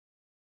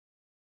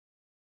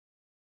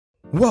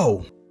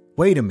Whoa,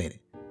 wait a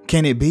minute.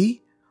 Can it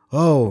be?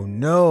 Oh,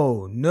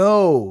 no,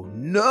 no,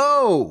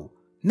 no.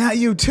 Not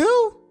you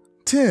too?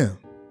 Tim,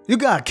 you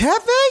got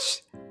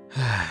catfish?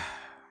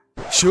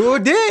 Sure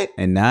did.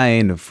 And I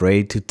ain't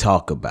afraid to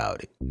talk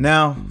about it.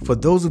 Now, for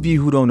those of you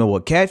who don't know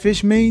what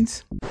catfish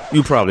means,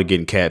 you're probably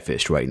getting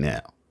catfished right now.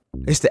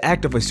 It's the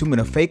act of assuming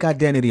a fake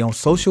identity on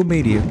social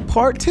media,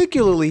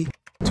 particularly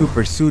to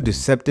pursue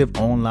deceptive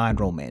online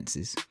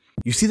romances.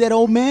 You see that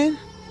old man?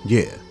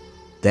 Yeah,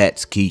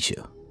 that's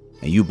Keisha.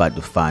 And you about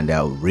to find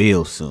out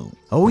real soon.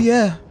 Oh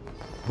yeah.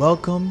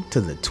 Welcome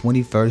to the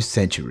 21st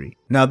century.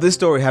 Now this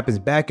story happens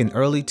back in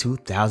early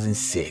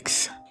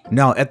 2006.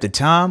 Now at the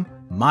time,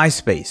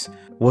 MySpace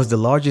was the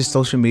largest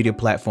social media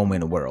platform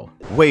in the world.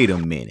 Wait a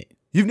minute.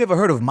 You've never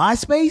heard of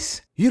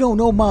MySpace? You don't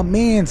know my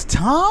man's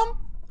Tom?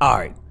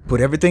 Alright,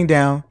 put everything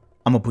down.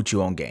 I'm gonna put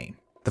you on game.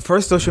 The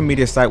first social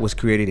media site was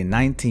created in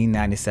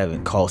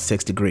 1997 called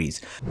 6 Degrees.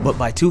 But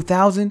by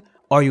 2000,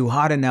 Are You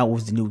Hotter Now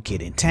was the new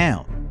kid in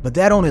town. But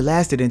that only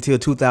lasted until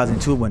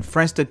 2002 when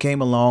Friendster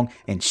came along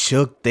and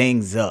shook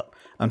things up.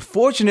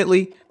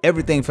 Unfortunately,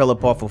 everything fell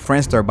apart for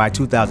Friendster by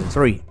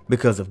 2003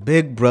 because of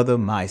Big Brother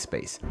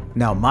MySpace.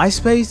 Now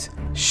MySpace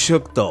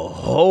shook the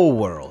whole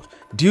world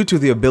due to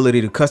the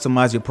ability to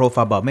customize your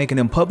profile by making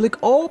them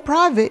public or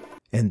private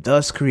and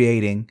thus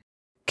creating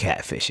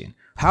catfishing.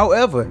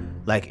 However,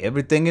 like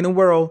everything in the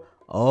world,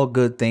 all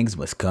good things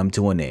must come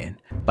to an end.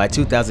 By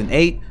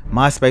 2008,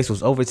 MySpace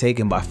was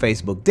overtaken by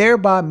Facebook,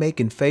 thereby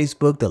making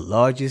Facebook the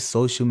largest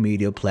social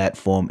media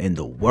platform in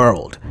the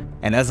world.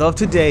 And as of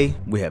today,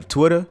 we have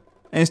Twitter,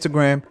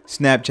 Instagram,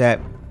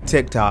 Snapchat,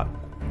 TikTok,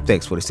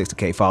 thanks for the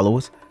 60K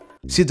followers.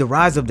 See, the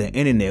rise of the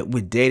internet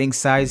with dating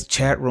sites,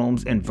 chat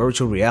rooms, and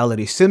virtual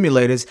reality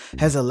simulators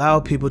has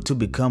allowed people to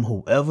become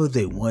whoever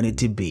they wanted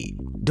to be.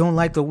 Don't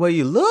like the way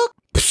you look?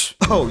 Psh,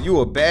 oh, you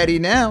a baddie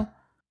now.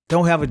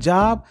 Don't have a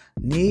job?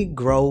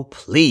 Negro,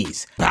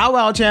 please. Bow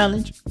wow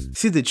challenge.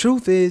 See, the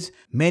truth is,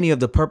 many of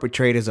the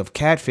perpetrators of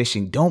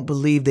catfishing don't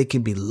believe they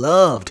can be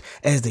loved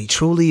as they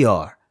truly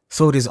are.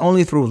 So it is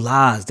only through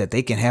lies that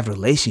they can have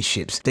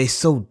relationships they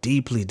so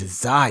deeply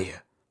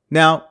desire.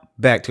 Now,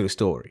 back to the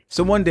story.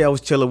 So one day I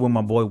was chilling with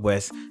my boy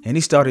Wes and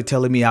he started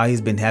telling me how he's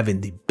been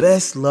having the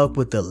best luck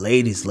with the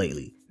ladies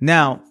lately.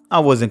 Now, I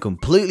wasn't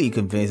completely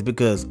convinced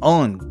because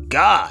on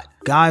God,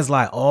 guys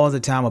lie all the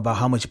time about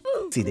how much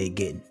pussy they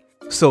getting.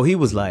 So he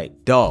was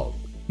like, dog,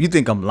 you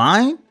think I'm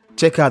lying?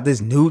 Check out this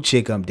new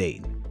chick I'm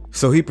dating.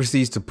 So he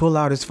proceeds to pull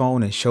out his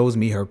phone and shows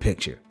me her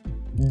picture.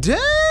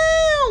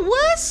 Damn,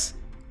 Wes,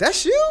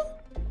 that's you?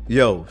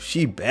 Yo,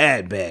 she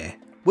bad.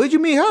 Where'd you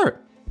meet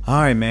her?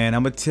 Alright man,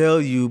 I'ma tell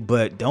you,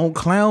 but don't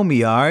clown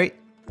me, alright?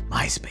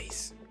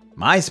 MySpace.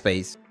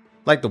 MySpace?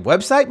 Like the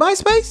website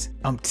MySpace?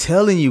 I'm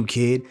telling you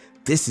kid,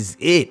 this is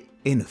it.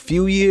 In a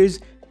few years,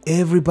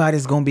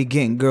 everybody's gonna be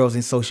getting girls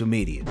in social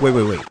media.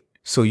 Wait.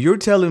 So you're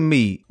telling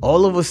me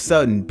all of a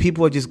sudden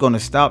people are just gonna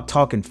stop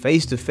talking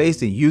face to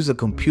face and use a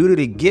computer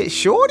to get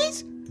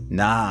shorties?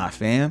 Nah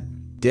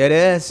fam, dead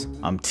ass.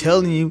 I'm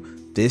telling you,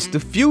 this the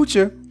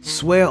future.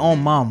 Swear on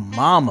my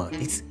mama,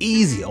 it's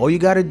easy. All you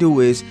gotta do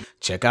is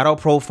check out our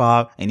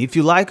profile and if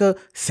you like her,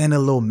 send a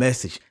little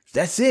message.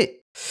 That's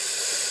it.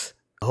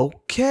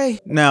 Okay.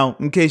 Now,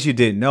 in case you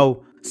didn't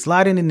know,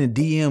 sliding in the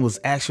DM was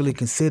actually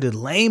considered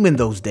lame in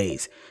those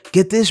days.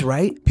 Get this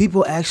right,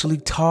 people actually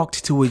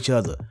talked to each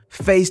other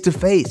face to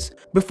face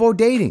before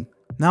dating.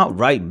 Not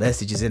write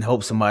messages and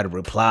hope somebody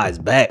replies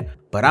back.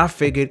 But I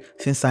figured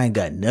since I ain't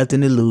got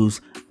nothing to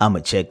lose, I'ma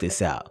check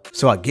this out.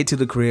 So I get to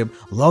the crib,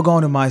 log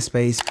on to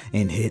MySpace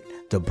and hit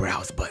the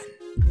browse button.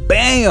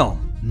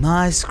 Bam!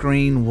 My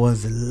screen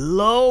was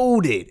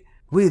loaded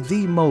with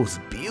the most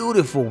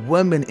beautiful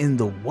women in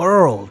the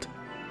world.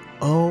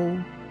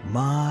 Oh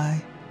my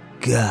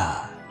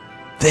God.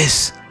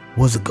 This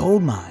was a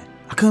gold mine.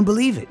 I couldn't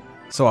believe it.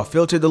 So I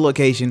filtered the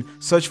location,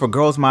 searched for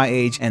girls my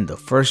age, and the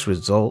first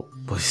result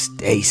was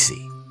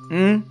Stacy.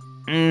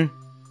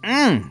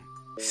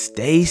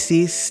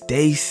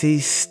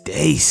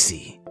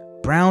 Stacy.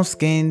 Brown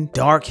skin,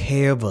 dark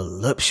hair,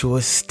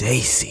 voluptuous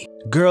Stacy.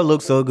 Girl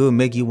looks so good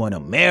make you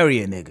wanna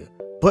marry a nigga.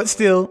 But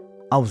still,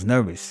 I was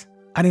nervous.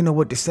 I didn't know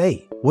what to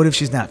say. What if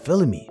she's not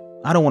feeling me?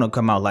 I don't wanna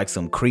come out like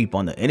some creep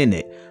on the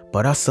internet,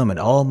 but I summoned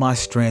all my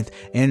strength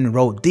and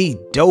wrote the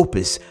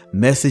dopest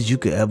message you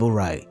could ever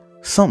write.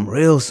 Something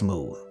real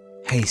smooth.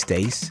 Hey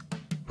Stace,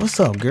 what's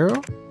up girl?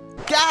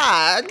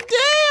 God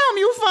damn,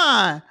 you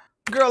fine.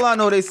 Girl, I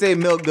know they say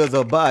milk does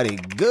a body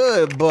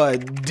good,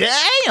 but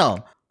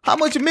damn, how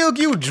much milk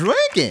you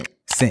drinking?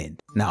 Send.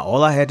 Now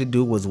all I had to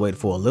do was wait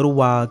for a little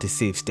while to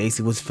see if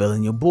Stacy was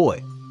feeling your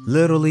boy.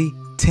 Literally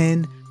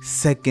 10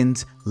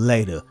 seconds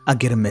later, I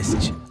get a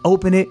message.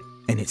 Open it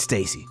and it's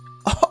Stacy.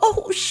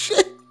 Oh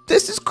shit,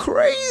 this is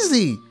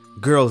crazy.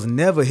 Girls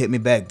never hit me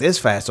back this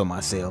fast on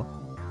my cell.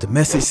 The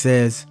message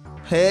says,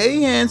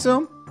 hey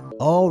handsome,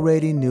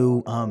 already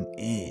knew I'm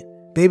in.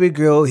 Baby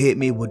girl hit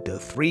me with the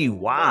 3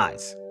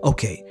 Ys.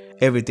 Okay,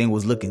 everything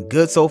was looking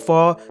good so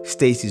far.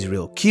 Stacy's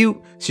real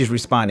cute. She's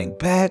responding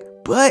back,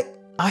 but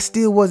I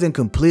still wasn't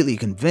completely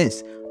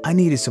convinced. I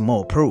needed some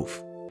more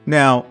proof.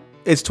 Now,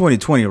 It's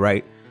 2020,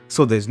 right?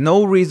 So there's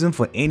no reason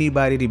for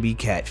anybody to be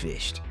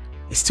catfished.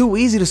 It's too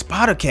easy to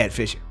spot a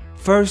catfisher.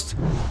 First,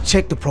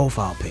 check the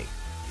profile pic.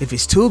 If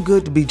it's too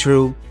good to be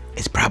true,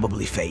 it's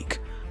probably fake.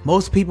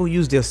 Most people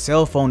use their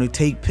cell phone to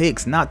take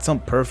pics, not some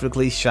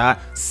perfectly shot,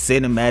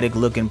 cinematic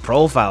looking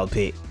profile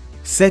pic.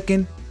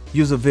 Second,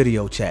 use a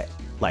video chat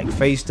like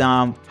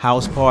FaceTime,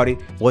 house party,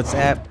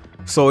 WhatsApp.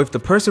 So if the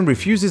person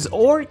refuses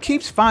or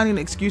keeps finding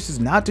excuses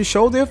not to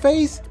show their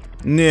face,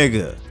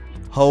 nigga,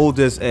 hold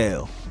this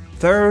L.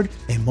 Third,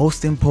 and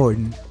most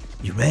important,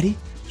 you ready?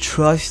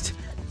 Trust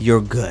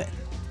your gut.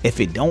 If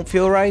it don't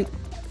feel right,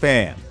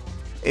 fam,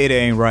 it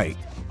ain't right.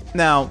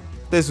 Now,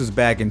 this was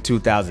back in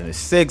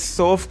 2006,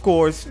 so of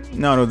course,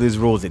 none of these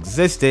rules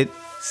existed.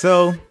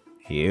 So,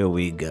 here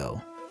we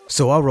go.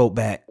 So I wrote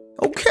back,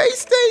 okay,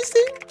 Stacy,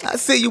 I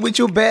see you with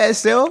your bad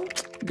self.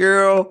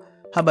 Girl,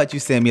 how about you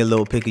send me a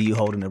little pic of you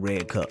holding a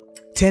red cup?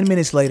 10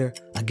 minutes later,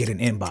 I get an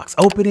inbox,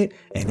 open it,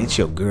 and it's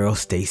your girl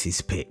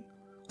Stacy's pic.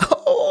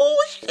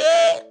 Oh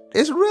shit,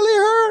 it's really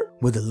her.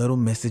 With a little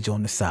message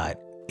on the side.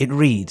 It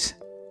reads,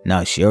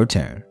 now it's your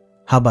turn.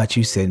 How about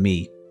you send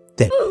me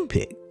that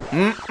pic?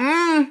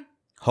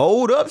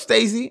 Hold up,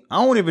 Stacy.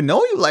 I don't even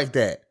know you like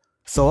that.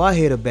 So I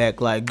hit her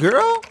back like,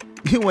 girl,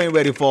 you ain't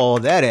ready for all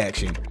that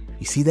action.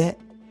 You see that?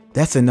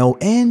 That's a no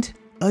and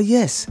a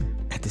yes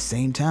at the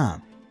same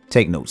time.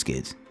 Take notes,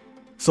 kids.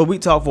 So we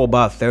talked for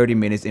about 30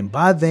 minutes, and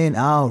by then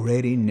I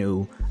already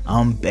knew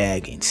I'm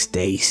bagging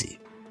Stacy.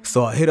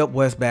 So I hit up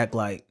Wes back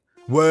like,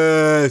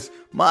 Wes,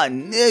 my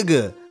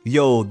nigga.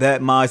 Yo,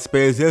 that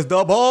MySpace is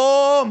the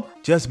bomb.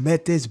 Just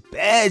met this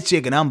bad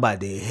chick and I'm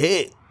about to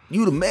hit.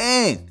 You the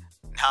man.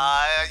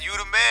 Nah, you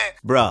the man.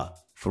 Bruh,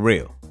 for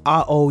real.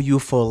 I owe you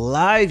for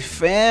life,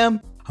 fam.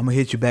 I'm gonna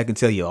hit you back and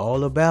tell you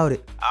all about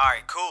it.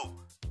 Alright,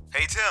 cool.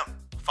 Hey, Tim,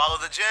 follow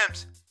the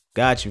gems.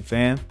 Got you,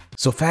 fam.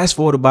 So fast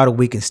forward about a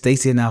week and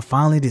Stacy and I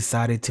finally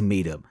decided to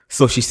meet up.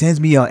 So she sends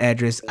me her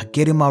address, I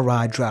get in my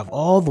ride, drive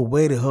all the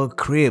way to her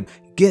crib,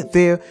 get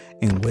there,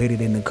 and waited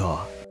in the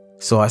car.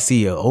 So I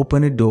see her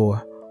open the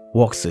door,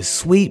 walks her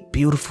sweet,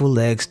 beautiful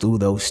legs through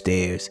those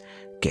stairs,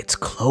 gets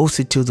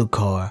closer to the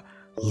car,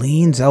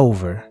 leans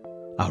over.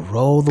 I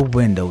roll the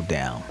window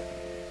down,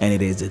 and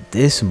it is at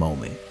this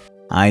moment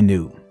I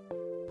knew.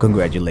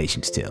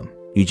 Congratulations, Tim.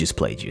 You just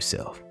played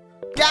yourself.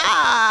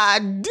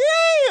 God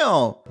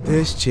damn!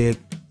 This chick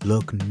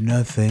looked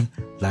nothing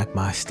like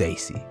my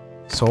Stacy.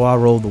 So I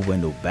rolled the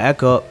window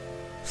back up,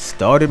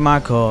 started my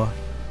car,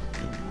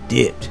 and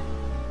dipped.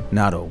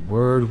 Not a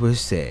word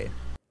was said.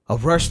 I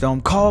rushed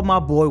home, called my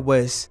boy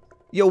Wes.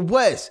 Yo,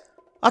 Wes,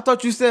 I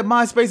thought you said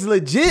MySpace is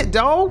legit,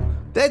 dog.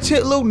 That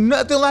chick looked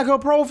nothing like her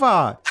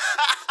profile.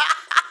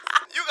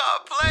 You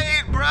got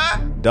played,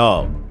 bruh.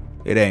 Dog,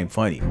 it ain't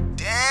funny.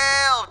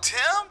 Damn,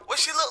 Tim, what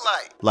she look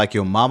like? Like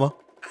your mama?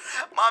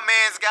 My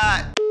man's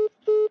got.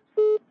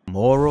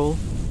 Moral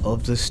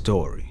of the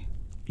story.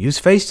 Use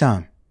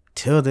FaceTime.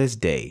 Till this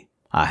day,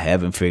 I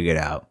haven't figured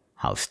out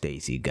how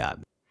Stacy got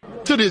me.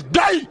 To this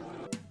day!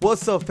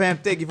 What's up, fam?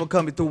 Thank you for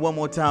coming through one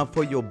more time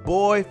for your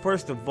boy.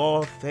 First of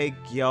all, thank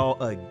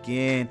y'all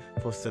again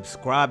for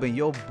subscribing.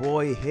 Your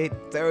boy hit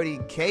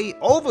 30K,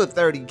 over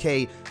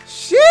 30K.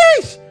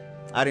 Sheesh!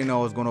 I didn't know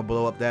it was gonna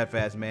blow up that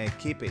fast, man.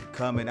 Keep it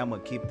coming. I'm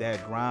gonna keep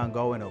that grind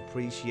going.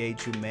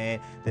 Appreciate you, man.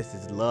 This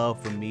is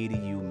love from me to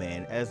you,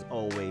 man. As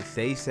always,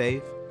 stay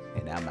safe,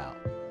 and I'm out.